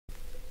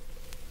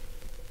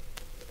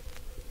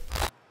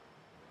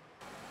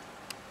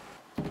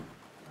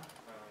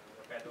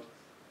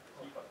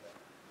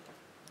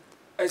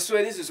I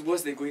swear this is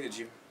worse than going to the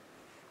gym.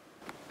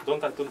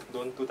 Don't too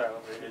tight.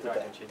 Later I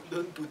can change.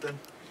 Don't too tight.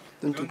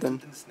 Don't too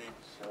tight.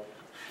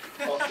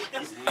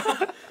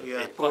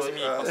 Yeah.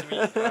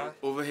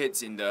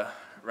 Overheads in the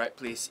right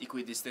place,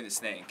 equidistant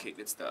snack and kick.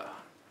 That's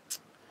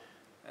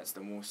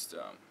the most.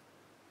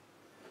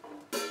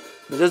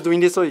 You're just doing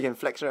this so you can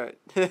flex, right?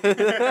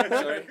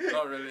 Sorry,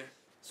 not really.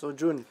 So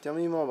Joon, tell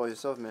me more about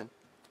yourself, man.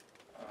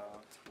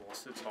 我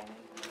是从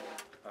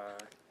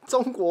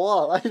中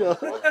国来的。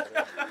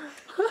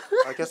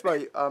Caspar,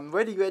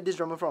 where did you get this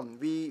drummer from?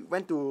 We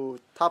went to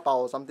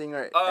Taobao or something,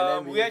 right?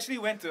 And then we actually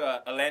went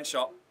to a land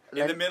shop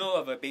in the middle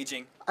of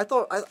Beijing. I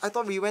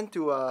thought we went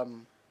to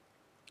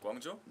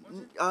Guangzhou?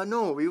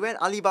 no, we went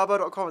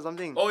Alibaba.com or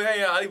something. Oh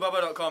yeah,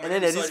 Alibaba.com. And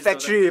then there's this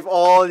factory with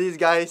all these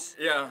guys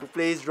who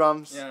plays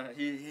drums. Yeah,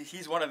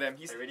 he's one of them.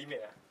 He's ready-made.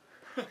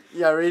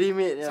 Yeah,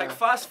 ready-made. Yeah. It's like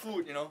fast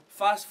food, you know,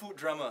 fast food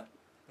drummer.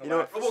 You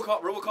know,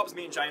 RoboCop's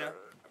made in China.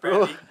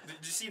 Apparently, did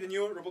you see the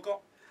new RoboCop?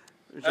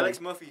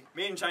 Alex Murphy,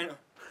 made in China.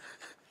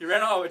 He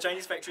ran out of a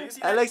Chinese factory. You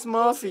see Alex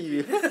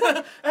Murphy.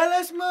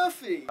 Alex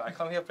Murphy. I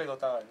come here play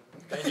Dota.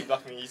 Then he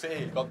blocked me. He said,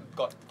 "Hey, got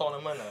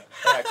tournament."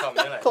 Then I come.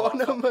 Then like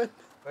tournament.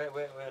 Where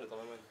the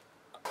tournament?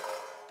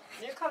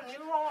 你看你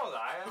乱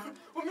来啊！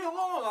我没有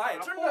乱来，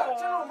真的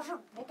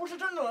我不是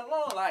真的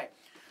乱来，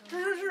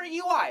这是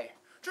意外，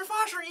这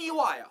发生意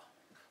外啊。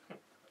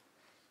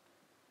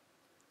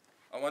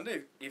I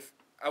wonder if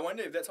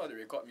that's how they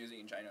record music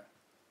in China.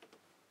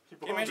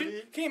 Can you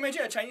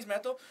imagine a Chinese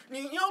metal?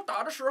 你要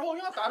打的时候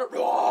要打的，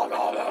要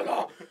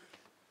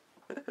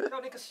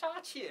那个杀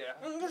气，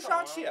那个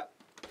杀气。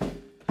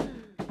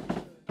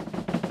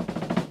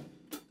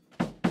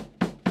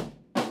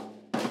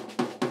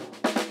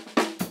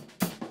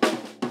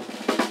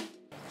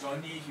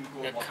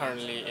We're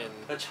currently in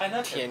the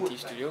China TNT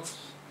Studios,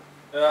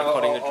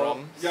 recording the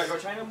drums. Yeah, your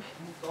China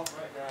moved off,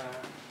 right?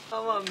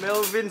 Come on,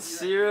 Melvin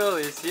Cereal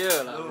is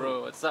here, lah,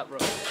 bro. What's up, bro?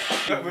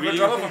 With a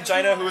drummer from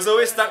China who was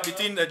always stuck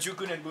between the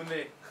Joon and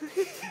Melvin.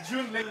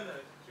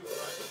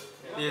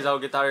 This is our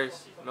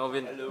guitarist,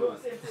 Melvin. Hello.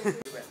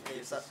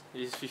 This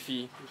is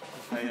Fifi.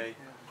 Hi.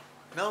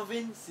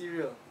 Melvin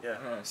Cereal.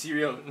 Yeah.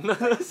 Cereal.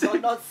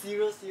 Not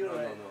cereal,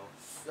 right? No.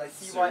 Like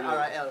CYRIL,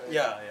 right?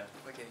 Yeah.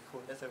 Okay,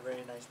 cool. That's a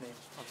very nice name.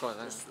 Of course,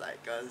 It's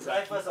like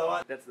Zaki.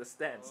 that's the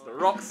stance, the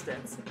rock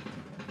stance.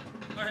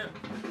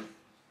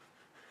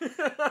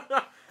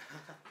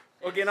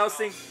 Okay, now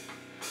sing.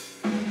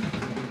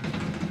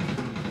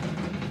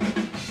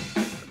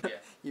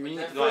 You need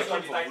The feels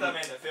gotta be tighter,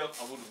 man.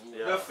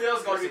 The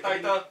feels gotta be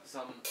tighter.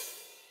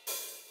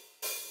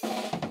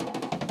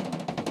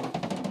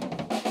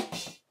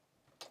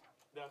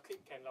 The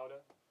kick can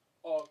louder.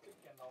 Oh, Kick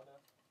can louder.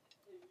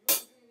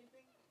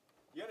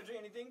 you wanna drink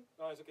anything?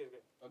 No, it's okay.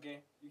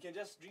 Okay, you can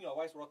just drink your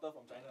wife's water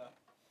from China.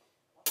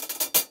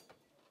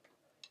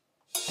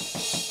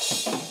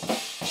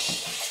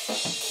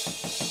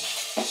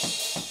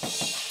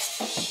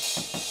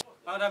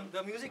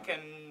 The music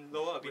can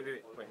lower a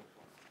bit. Wait.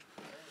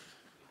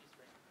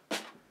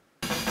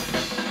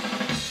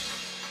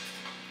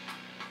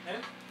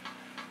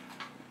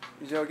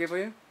 Is it okay for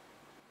you?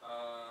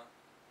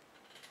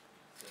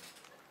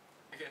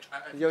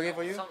 Is it okay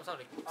for you? Some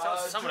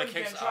of the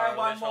kicks try are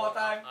one more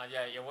time.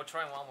 Yeah, we'll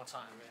try one more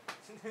time.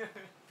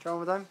 Try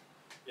one more time.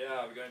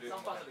 Yeah, we're gonna do it.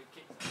 Some parts of the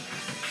kicks.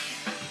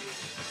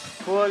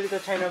 Poor little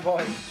China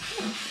boy.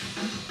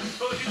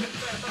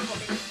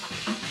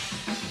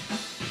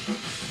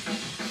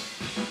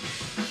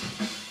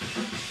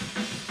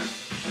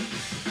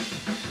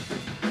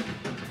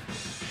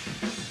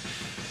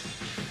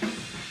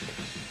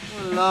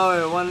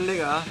 Walao, one leg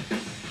ah.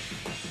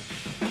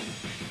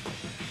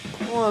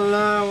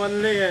 Walao,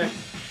 one leg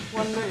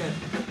One leg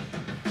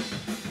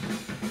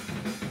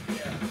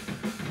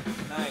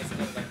Nice.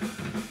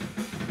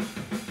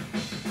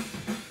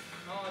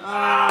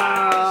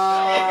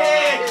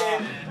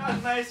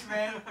 That's nice,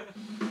 man.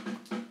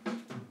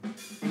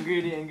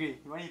 Angry.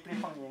 Why you play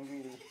funny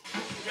angry?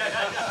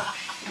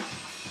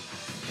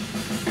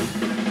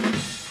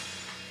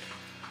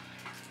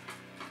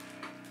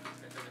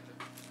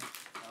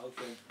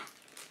 Okay.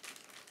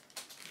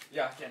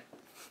 Yeah, I can.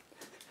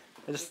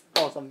 I just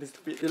thought something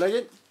stupid. You like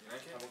it?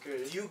 I'm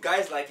okay. Do you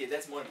guys like it?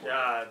 That's more important.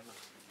 Yeah,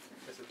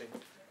 that's the thing.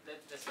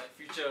 That's like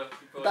future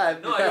people.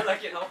 That- No, I don't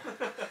like it now.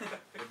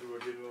 Do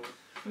again, no.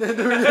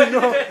 Do it,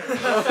 no.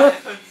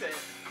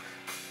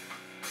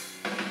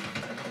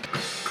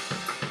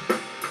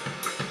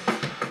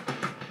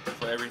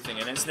 For everything,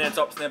 and then snare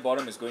top, snare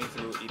bottom is going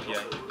through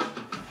API.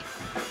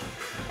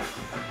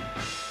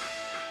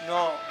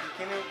 No, you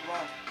can't even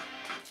wrong.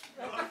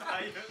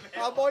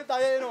 Ah, boy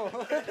tired, no. Are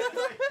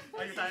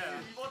you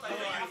tired?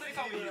 After this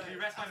one, we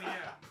rest 5 minutes.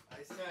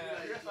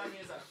 Yeah, 5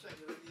 minutes.